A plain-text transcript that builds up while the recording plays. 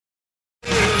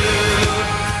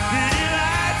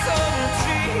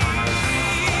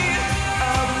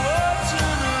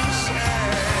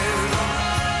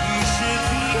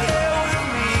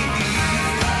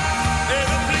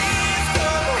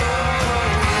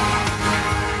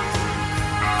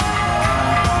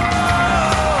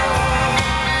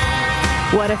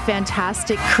What a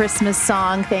fantastic Christmas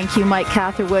song. Thank you, Mike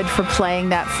Catherwood, for playing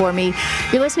that for me.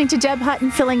 You're listening to Deb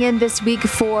Hutton filling in this week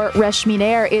for Reshmi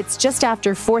Nair. It's just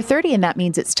after 4:30, and that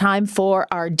means it's time for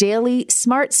our daily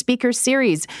Smart Speaker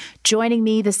series. Joining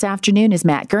me this afternoon is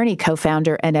Matt Gurney,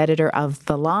 co-founder and editor of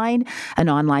The Line, an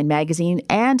online magazine,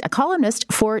 and a columnist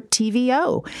for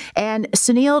TVO. And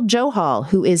Sunil Johal,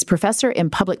 who is professor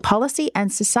in public policy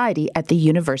and society at the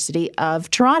University of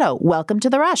Toronto. Welcome to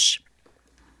The Rush.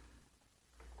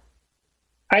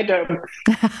 I don't.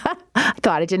 I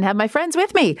thought I didn't have my friends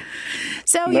with me.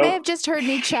 So you may have just heard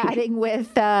me chatting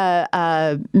with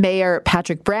Mayor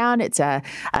Patrick Brown. It's a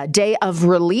day of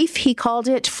relief, he called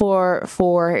it, for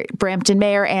Brampton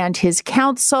Mayor and his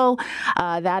council.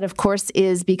 That, of course,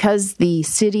 is because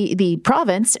the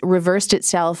province reversed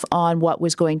itself on what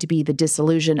was going to be the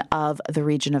dissolution of the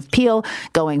region of Peel,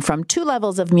 going from 2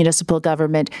 levels of municipal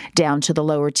government down to the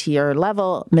lower tier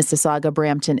level, Mississauga,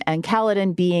 Brampton, and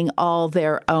Caledon being all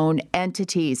their own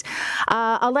entities.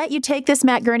 I'll let you take this,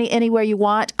 Matt Gurney, anywhere you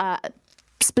want.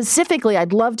 Specifically,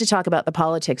 I'd love to talk about the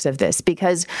politics of this,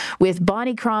 because with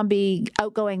Bonnie Crombie,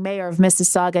 outgoing mayor of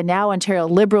Mississauga, now Ontario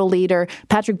Liberal leader,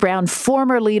 Patrick Brown,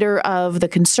 former leader of the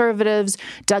Conservatives,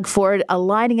 Doug Ford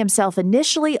aligning himself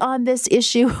initially on this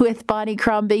issue with Bonnie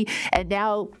Crombie, and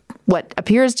now what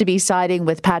appears to be siding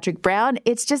with Patrick Brown.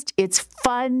 It's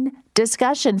fun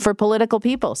discussion for political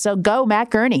people. So go,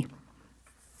 Matt Gurney.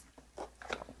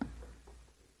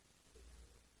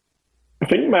 I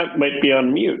think Matt might be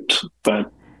on mute,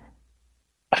 but...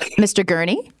 Mr.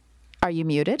 Gurney, are you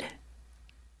muted?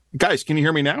 Guys, can you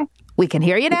hear me now? We can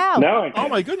hear you now. No, I can't. Oh,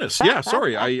 my goodness. Yeah,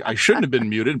 sorry. I shouldn't have been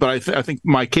muted, but I think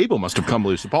my cable must have come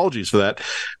loose. Apologies for that.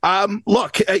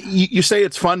 Look, you say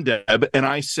it's fun, Deb, and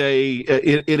I say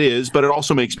it is, but it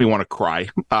also makes me want to cry.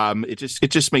 It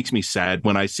just makes me sad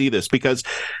when I see this, because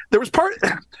there was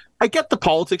I get the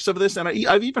politics of this, and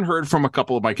I've even heard from a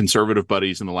couple of my conservative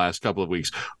buddies in the last couple of weeks,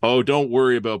 oh, don't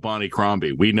worry about Bonnie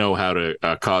Crombie. We know how to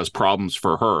cause problems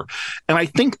for her. And I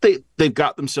think they've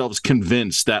got themselves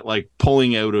convinced that, like,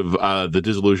 pulling out of the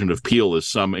dissolution of Peel is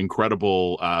some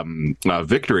incredible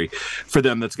victory for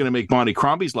them that's going to make Bonnie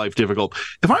Crombie's life difficult.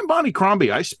 If I'm Bonnie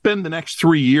Crombie, I spend the next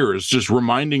 3 years just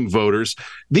reminding voters,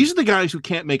 these are the guys who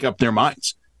can't make up their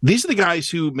minds. These are the guys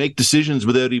who make decisions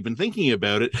without even thinking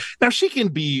about it. Now, she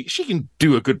can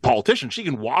do a good politician. She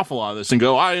can waffle on this and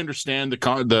go, I understand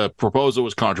the proposal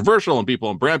was controversial and people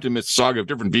in Brampton, Mississauga have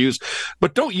different views.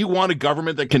 But don't you want a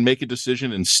government that can make a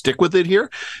decision and stick with it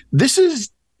here? This is...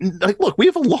 Like, look, we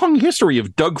have a long history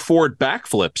of Doug Ford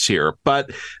backflips here, but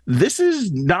this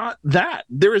is not that.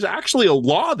 There is actually a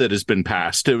law that has been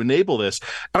passed to enable this.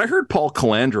 And I heard Paul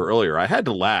Calandra earlier. I had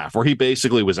to laugh, where he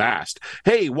basically was asked,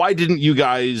 hey, why didn't you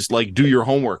guys do your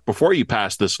homework before you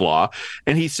passed this law?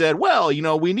 And he said, well,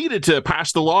 we needed to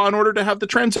pass the law in order to have the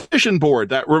transition board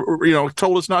that,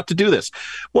 told us not to do this.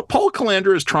 What Paul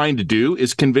Calandra is trying to do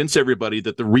is convince everybody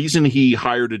that the reason he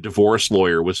hired a divorce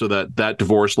lawyer was so that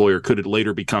divorce lawyer could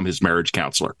later become his marriage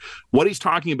counselor. What he's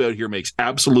talking about here makes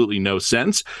absolutely no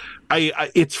sense.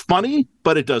 It's funny,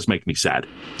 but it does make me sad.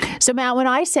 So, Matt, when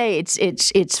I say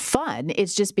it's fun,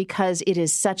 it's just because it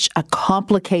is such a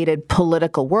complicated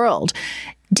political world.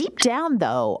 Deep down,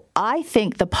 though, I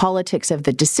think the politics of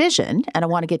the decision, and I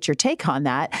want to get your take on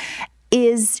that,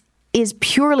 is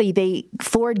purely the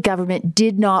Ford government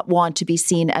did not want to be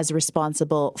seen as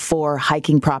responsible for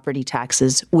hiking property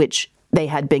taxes, which they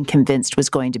had been convinced was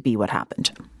going to be what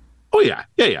happened. Oh, yeah.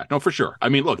 No, for sure. I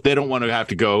mean, look, they don't want to have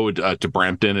to go to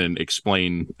Brampton and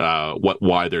explain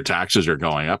why their taxes are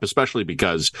going up, especially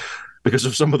because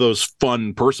of some of those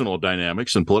fun personal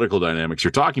dynamics and political dynamics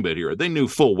you're talking about here. They knew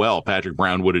full well Patrick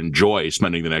Brown would enjoy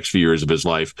spending the next few years of his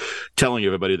life telling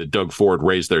everybody that Doug Ford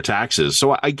raised their taxes.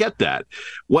 So I get that.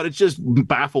 What it just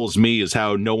baffles me is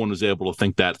how no one was able to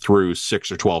think that through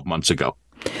 6 or 12 months ago.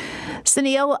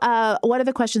 Sunil, one of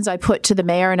the questions I put to the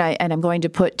mayor, and I'm going to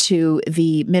put to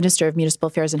the Minister of Municipal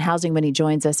Affairs and Housing when he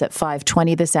joins us at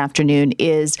 5:20 this afternoon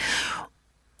is,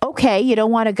 okay, you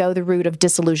don't want to go the route of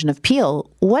dissolution of Peel.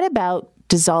 What about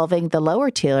dissolving the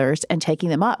lower tiers and taking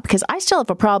them up? Because I still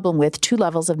have a problem with 2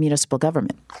 levels of municipal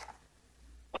government.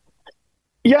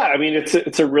 Yeah, I mean,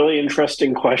 it's a really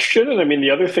interesting question. And I mean, the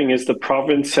other thing is the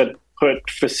province had put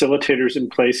facilitators in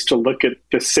place to look at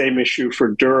the same issue for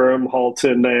Durham,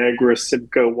 Halton, Niagara,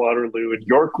 Simcoe, Waterloo, and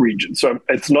York region. So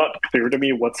it's not clear to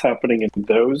me what's happening in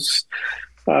those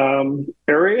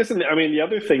areas. And I mean, the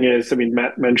other thing is, I mean,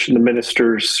 Matt mentioned the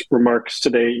minister's remarks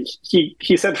today.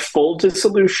 He said full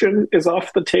dissolution is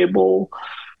off the table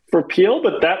for Peel,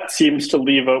 but that seems to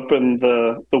leave open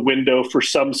the window for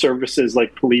some services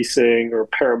like policing or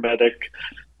paramedic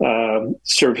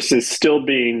services still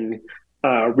being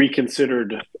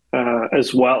reconsidered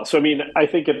as well. So, I mean, I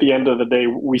think at the end of the day,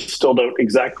 we still don't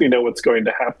exactly know what's going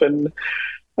to happen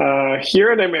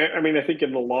here. And I think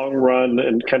in the long run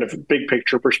and kind of big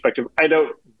picture perspective, I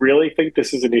don't really think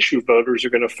this is an issue voters are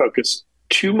going to focus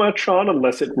too much on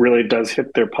unless it really does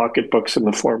hit their pocketbooks in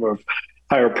the form of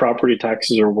higher property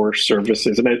taxes or worse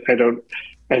services. And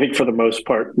I think for the most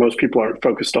part, most people aren't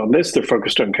focused on this. They're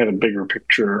focused on kind of bigger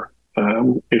picture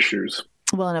issues.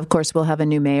 Well, and of course, we'll have a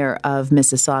new mayor of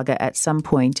Mississauga at some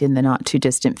point in the not too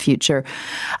distant future.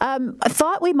 I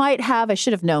thought we might have, I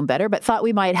should have known better, but thought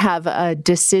we might have a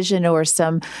decision or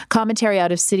some commentary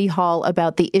out of City Hall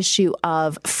about the issue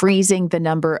of freezing the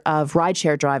number of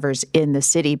rideshare drivers in the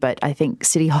city. But I think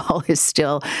City Hall is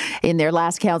still, in their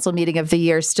last council meeting of the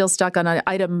year, still stuck on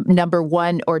item number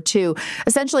 1 or 2.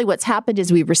 Essentially, what's happened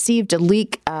is we received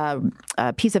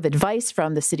a piece of advice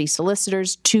from the city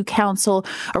solicitors to council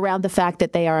around the fact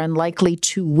that they are unlikely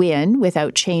to win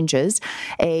without changes,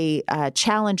 a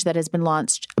challenge that has been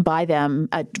launched by them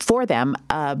for them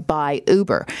by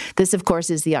Uber. This, of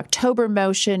course, is the October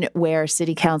motion where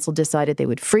City Council decided they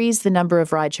would freeze the number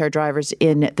of rideshare drivers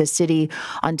in the city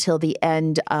until the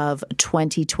end of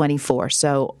 2024.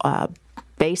 So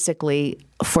basically,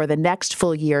 for the next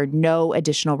full year, no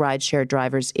additional rideshare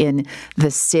drivers in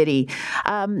the city.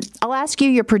 I'll ask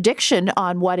you your prediction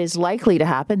on what is likely to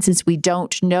happen since we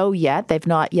don't know yet. They've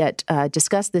not yet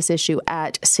discussed this issue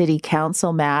at City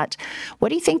Council, Matt. What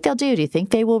do you think they'll do? Do you think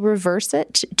they will reverse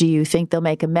it? Do you think they'll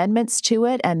make amendments to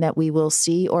it and that we will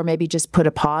see, or maybe just put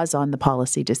a pause on the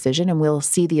policy decision and we'll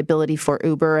see the ability for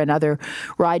Uber and other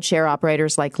rideshare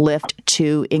operators like Lyft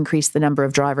to increase the number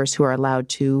of drivers who are allowed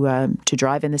to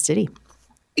drive in the city?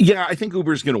 Yeah, I think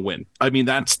Uber's going to win. I mean,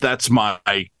 that's my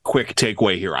quick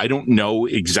takeaway here. I don't know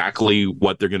exactly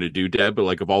what they're going to do, Deb, but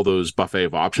like of all those buffet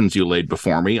of options you laid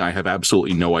before me, I have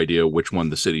absolutely no idea which one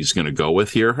the city's going to go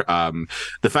with here.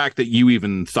 The fact that you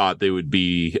even thought they would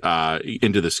be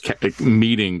into this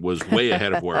meeting was way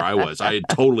ahead of where I was. I had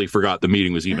totally forgot the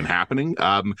meeting was even happening.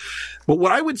 But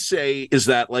what I would say is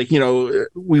that, like,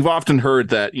 we've often heard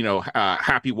that,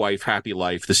 happy wife, happy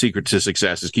life. The secret to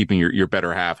success is keeping your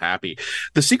better half happy.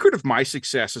 The secret of my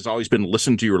success has always been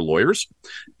listen to your lawyers.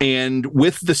 And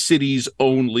with the city's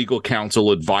own legal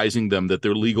counsel advising them that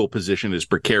their legal position is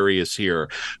precarious here,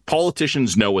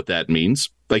 politicians know what that means.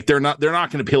 Like they're not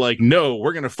going to be like, no,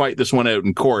 we're going to fight this one out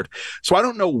in court. So I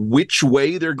don't know which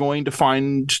way they're going to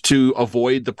find to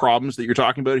avoid the problems that you're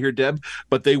talking about here, Deb,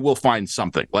 but they will find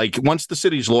something. Like once the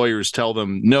city's lawyers tell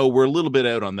them, no, we're a little bit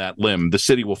out on that limb, the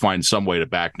city will find some way to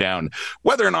back down.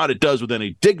 Whether or not it does with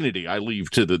any dignity, I leave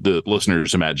to the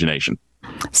listener's imagination.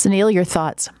 Sunil, your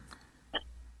thoughts?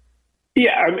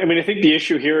 Yeah, I mean, I think the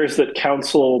issue here is that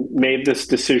council made this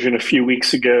decision a few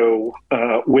weeks ago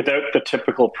without the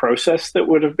typical process that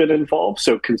would have been involved.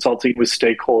 So consulting with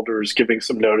stakeholders, giving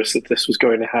some notice that this was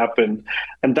going to happen.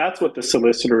 And that's what the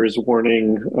solicitor is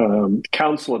warning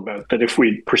council about, that if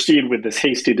we proceed with this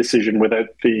hasty decision without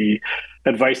the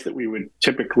advice that we would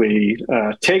typically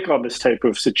take on this type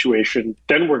of situation,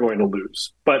 then we're going to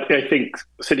lose. But I think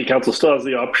City Council still has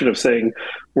the option of saying,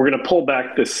 we're going to pull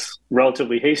back this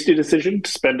relatively hasty decision,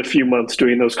 spend a few months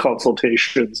doing those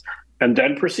consultations, and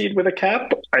then proceed with a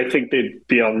cap. I think they'd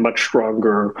be on much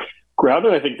stronger ground.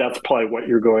 And I think that's probably what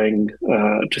you're going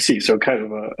to see. So kind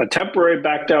of a temporary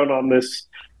back down on this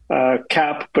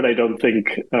cap, but I don't think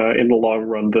in the long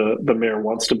run the mayor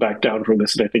wants to back down from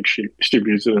this, and I think she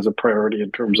views it as a priority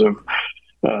in terms of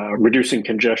reducing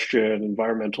congestion,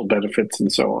 environmental benefits, and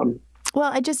so on.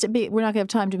 Well, we're not going to have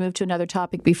time to move to another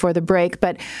topic before the break,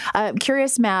 but I'm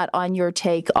curious, Matt, on your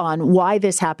take on why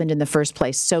this happened in the first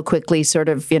place so quickly, sort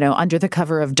of, under the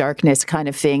cover of darkness kind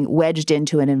of thing, wedged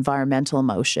into an environmental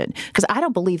motion, because I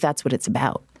don't believe that's what it's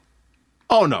about.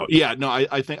 Oh, no. Yeah, no,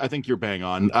 I think you're bang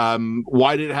on.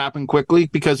 Why did it happen quickly?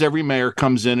 Because every mayor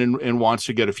comes in and wants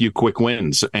to get a few quick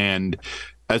wins. And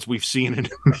as we've seen in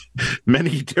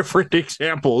many different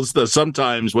examples,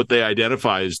 sometimes what they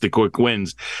identify as the quick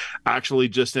wins actually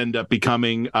just end up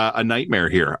becoming a nightmare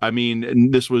here. I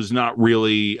mean, this was not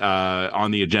really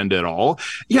on the agenda at all.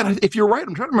 Yeah, if you're right,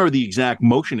 I'm trying to remember the exact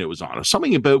motion it was on. It was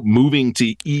something about moving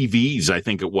to EVs, I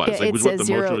think it was. It was what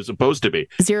the motion was supposed to be.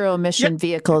 Zero emission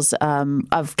vehicles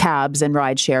of cabs and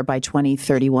rideshare by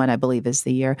 2031, I believe is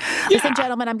the year. Yeah. Listen,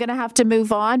 gentlemen, I'm going to have to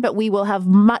move on, but we will have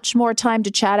much more time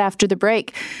to chat after the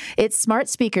break. It's Smart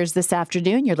Speakers this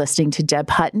afternoon. You're listening to Deb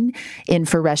Hutton in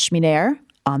for Resh Minair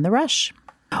on The Rush.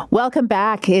 Welcome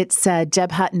back. It's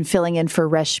Deb Hutton filling in for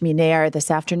Reshmi Nair this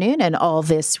afternoon and all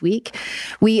this week.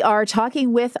 We are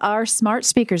talking with our smart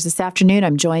speakers this afternoon.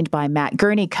 I'm joined by Matt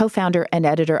Gurney, co-founder and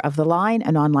editor of The Line,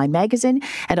 an online magazine,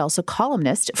 and also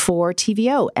columnist for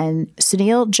TVO, and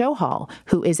Sunil Johal,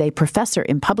 who is a professor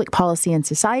in public policy and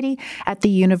society at the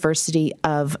University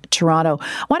of Toronto.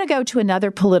 I want to go to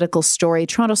another political story.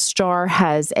 Toronto Star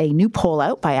has a new poll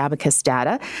out by Abacus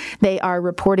Data. They are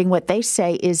reporting what they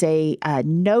say is a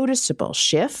noticeable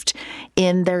shift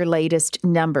in their latest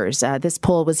numbers. This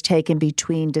poll was taken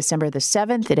between December the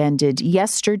 7th. It ended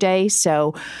yesterday.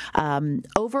 So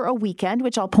over a weekend,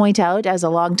 which I'll point out as a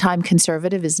longtime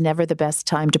conservative is never the best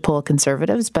time to poll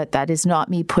conservatives, but that is not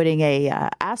me putting a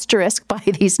asterisk by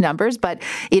these numbers, but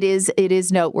it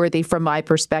is noteworthy from my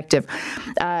perspective.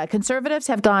 Conservatives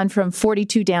have gone from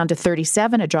 42 down to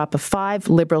 37, a drop of 5.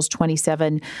 Liberals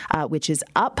 27, which is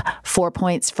up 4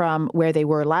 points from where they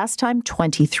were last time,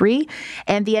 23,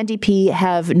 and the NDP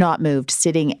have not moved,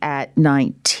 sitting at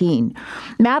 19.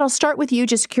 Matt, I'll start with you.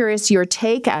 Just curious your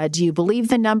take. Do you believe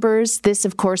the numbers? This,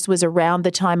 of course, was around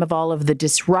the time of all of the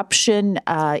disruption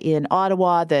in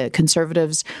Ottawa, the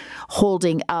Conservatives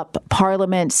holding up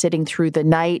Parliament, sitting through the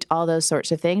night, all those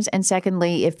sorts of things. And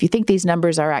secondly, if you think these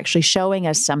numbers are actually showing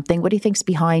us something, what do you think's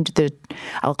behind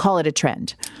I'll call it a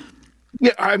trend?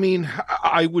 Yeah, I mean,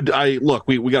 look,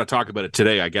 we got to talk about it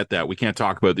today. I get that. We can't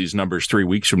talk about these numbers 3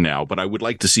 weeks from now, but I would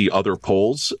like to see other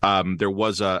polls. There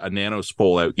was a Nanos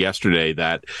poll out yesterday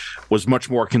that was much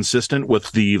more consistent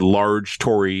with the large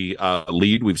Tory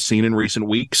lead we've seen in recent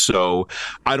weeks. So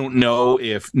I don't know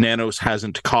if Nanos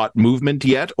hasn't caught movement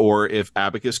yet or if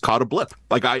Abacus caught a blip.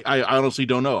 Like, I honestly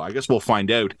don't know. I guess we'll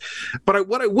find out. But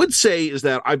what I would say is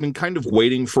that I've been kind of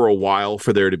waiting for a while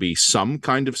for there to be some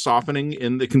kind of softening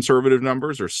in the Conservative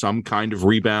numbers or some kind of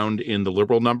rebound in the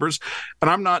Liberal numbers. And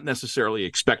I'm not necessarily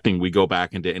expecting we go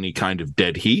back into any kind of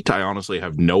dead heat. I honestly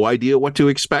have no idea what to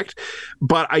expect,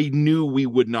 but I knew we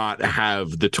would not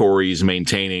have the Tories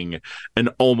maintaining an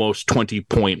almost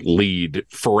 20-point lead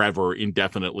forever,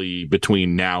 indefinitely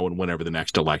between now and whenever the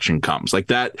next election comes. Like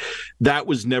that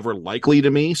was never likely to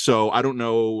me. So I don't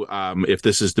know if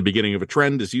this is the beginning of a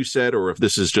trend, as you said, or if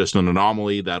this is just an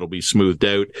anomaly that'll be smoothed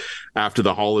out after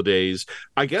the holidays.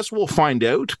 I guess we'll find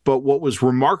out, but what was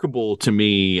remarkable to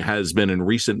me has been in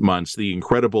recent months the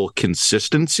incredible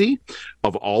consistency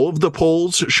of all of the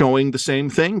polls showing the same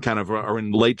thing, kind of are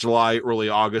in late July, early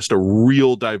August, a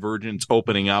real divergence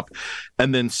opening up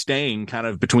and then staying kind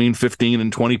of between 15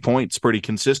 and 20 points pretty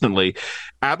consistently.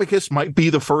 Abacus might be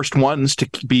the first ones to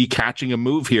be catching a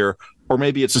move here, or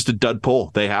maybe it's just a dud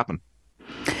poll. They happen.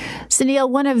 Sunil,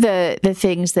 one of the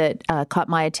things that caught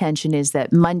my attention is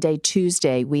that Monday,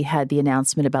 Tuesday, we had the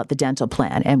announcement about the dental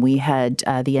plan, and we had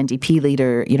the NDP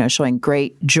leader, showing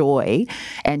great joy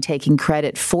and taking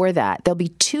credit for that. There'll be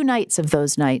 2 nights of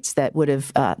those nights that would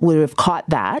have caught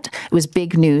that. It was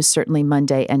big news, certainly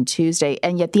Monday and Tuesday,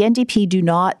 and yet the NDP do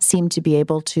not seem to be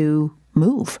able to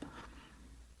move.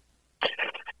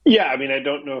 Yeah, I mean, I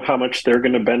don't know how much they're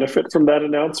going to benefit from that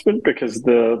announcement because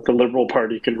the Liberal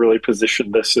Party can really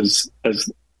position this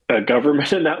as a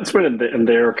government announcement, and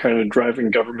they're kind of driving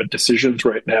government decisions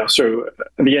right now. So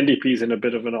the NDP is in a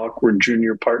bit of an awkward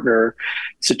junior partner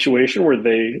situation where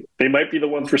they might be the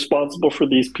ones responsible for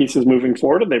these pieces moving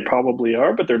forward, and they probably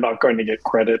are, but they're not going to get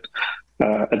credit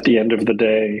at the end of the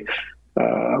day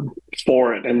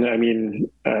for it. And I mean,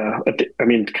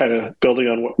 kind of building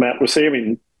on what Matt was saying, I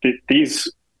mean,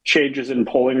 these changes in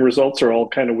polling results are all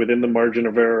kind of within the margin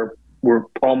of error. We're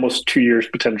almost 2 years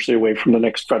potentially away from the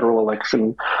next federal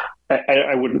election.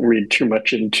 I wouldn't read too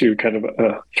much into kind of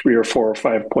a 3 or 4 or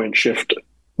 5 point shift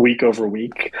week over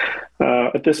week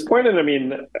at this point. And I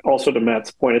mean, also to Matt's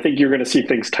point, I think you're going to see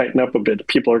things tighten up a bit.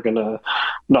 People are going to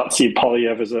not see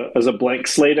Poilievre as a blank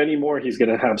slate anymore. He's going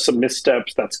to have some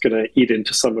missteps. That's going to eat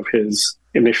into some of his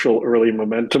initial early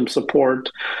momentum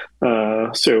support.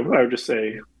 So I would just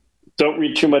say, don't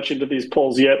read too much into these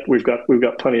polls yet. We've got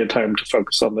plenty of time to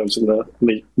focus on those in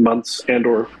the months and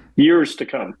or years to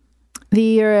come.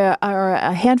 There are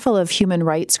a handful of human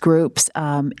rights groups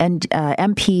and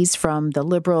MPs from the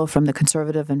Liberal, from the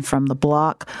Conservative, and from the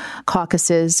Bloc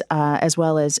caucuses, as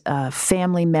well as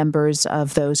family members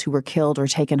of those who were killed or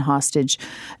taken hostage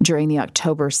during the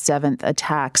October 7th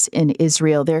attacks in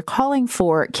Israel. They're calling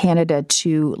for Canada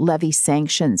to levy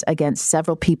sanctions against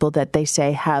several people that they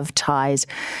say have ties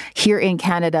here in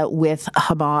Canada with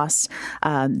Hamas.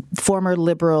 Former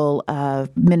Liberal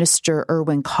Minister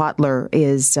Irwin Cotler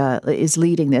is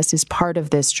leading this, is part of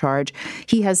this charge.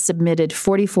 He has submitted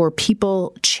 44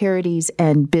 people, charities,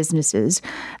 and businesses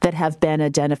that have been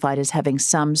identified as having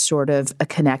some sort of a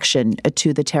connection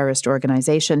to the terrorist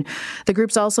organization. The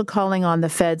group's also calling on the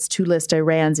feds to list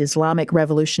Iran's Islamic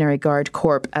Revolutionary Guard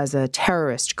Corps as a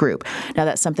terrorist group. Now,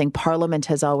 that's something Parliament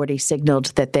has already signaled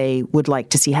that they would like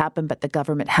to see happen, but the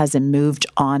government hasn't moved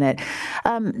on it.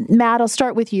 Matt, I'll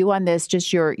start with you on this,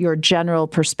 just your general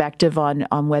perspective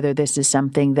on whether this is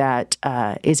something that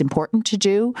is important to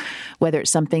do, whether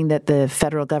it's something that the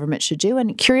federal government should do,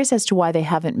 and curious as to why they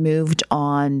haven't moved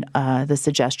on the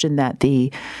suggestion that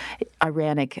the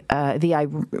Iranian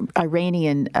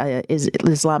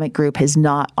Islamic group is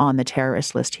not on the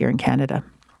terrorist list here in Canada.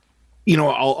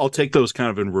 I'll take those kind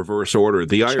of in reverse order.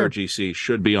 The IRGC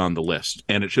should be on the list,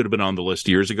 and it should have been on the list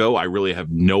years ago. I really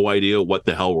have no idea what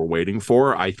the hell we're waiting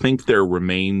for. I think there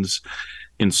remains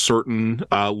in certain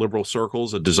liberal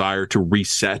circles a desire to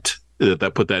reset,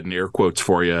 that put that in air quotes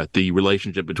for you, the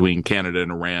relationship between Canada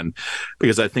and Iran,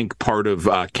 because I think part of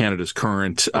Canada's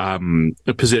current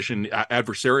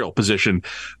adversarial position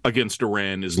against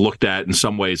Iran is looked at in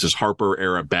some ways as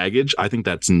Harper-era baggage. I think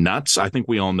that's nuts. I think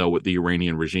we all know what the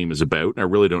Iranian regime is about. I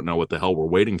really don't know what the hell we're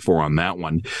waiting for on that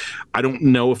one. I don't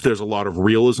know if there's a lot of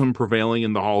realism prevailing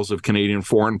in the halls of Canadian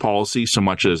foreign policy, so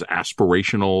much as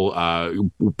aspirational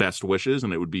best wishes,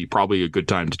 and it would be probably a good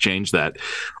time to change that.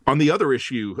 On the other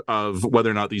issue of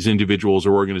whether or not these individuals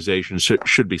or organizations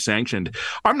should be sanctioned,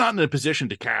 I'm not in a position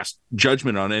to cast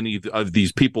judgment on any of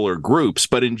these people or groups,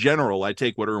 but in general, I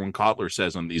take what Erwin Kotler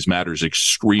says on these matters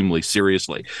extremely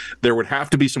seriously. There would have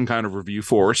to be some kind of review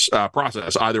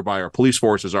process, either by our police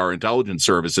forces, our intelligence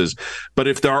services, but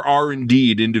if there are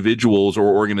indeed individuals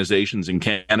or organizations in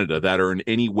Canada that are in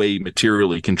any way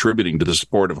materially contributing to the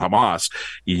support of Hamas,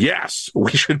 yes,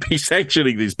 we should be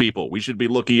sanctioning these people. We should be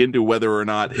looking into whether or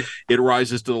not it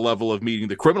rises to the level of meeting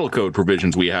the criminal code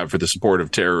provisions we have for the support of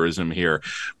terrorism here.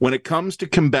 When it comes to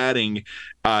combating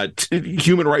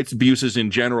human rights abuses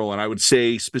in general, and I would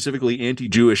say specifically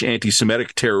anti-Jewish,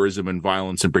 anti-Semitic terrorism and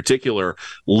violence in particular,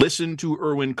 listen to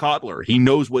Erwin Kotler. He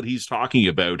knows what he's talking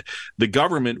about. The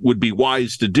government would be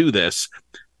wise to do this.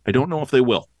 I don't know if they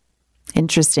will.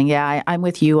 Interesting. Yeah, I'm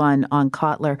with you on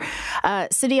Kotler.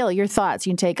 Sunil, your thoughts?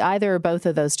 You can take either or both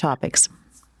of those topics.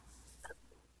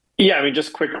 Yeah, I mean,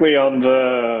 just quickly on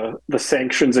the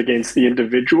sanctions against the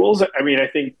individuals. I mean, I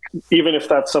think even if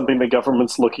that's something the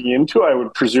government's looking into, I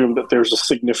would presume that there's a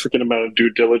significant amount of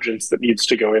due diligence that needs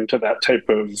to go into that type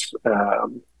of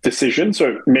decision.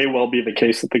 So it may well be the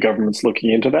case that the government's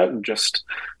looking into that and just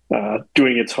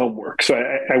doing its homework. So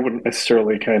I wouldn't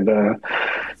necessarily kind of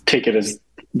take it as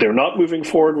they're not moving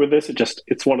forward with this.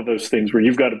 It's one of those things where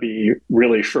you've got to be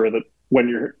really sure that when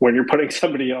you're putting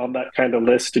somebody on that kind of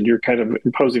list and you're kind of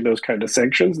imposing those kind of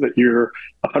sanctions, that you're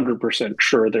 100%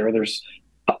 sure there's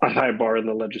a high bar in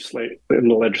the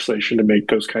legislation to make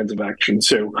those kinds of actions.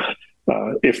 So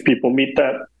if people meet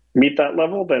that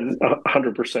level, then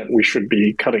 100% we should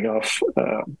be cutting off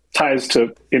ties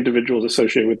to individuals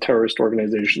associated with terrorist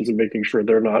organizations and making sure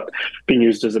they're not being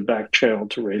used as a back channel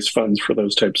to raise funds for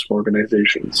those types of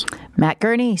organizations. Matt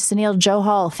Gurney, Sunil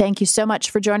Johal, thank you so much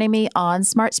for joining me on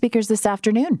Smart Speakers this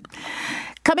afternoon.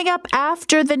 Coming up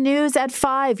after the news at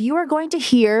 5, you are going to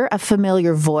hear a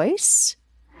familiar voice.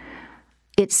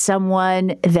 It's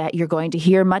someone that you're going to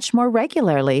hear much more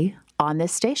regularly on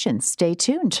this station. Stay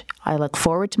tuned. I look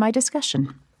forward to my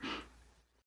discussion.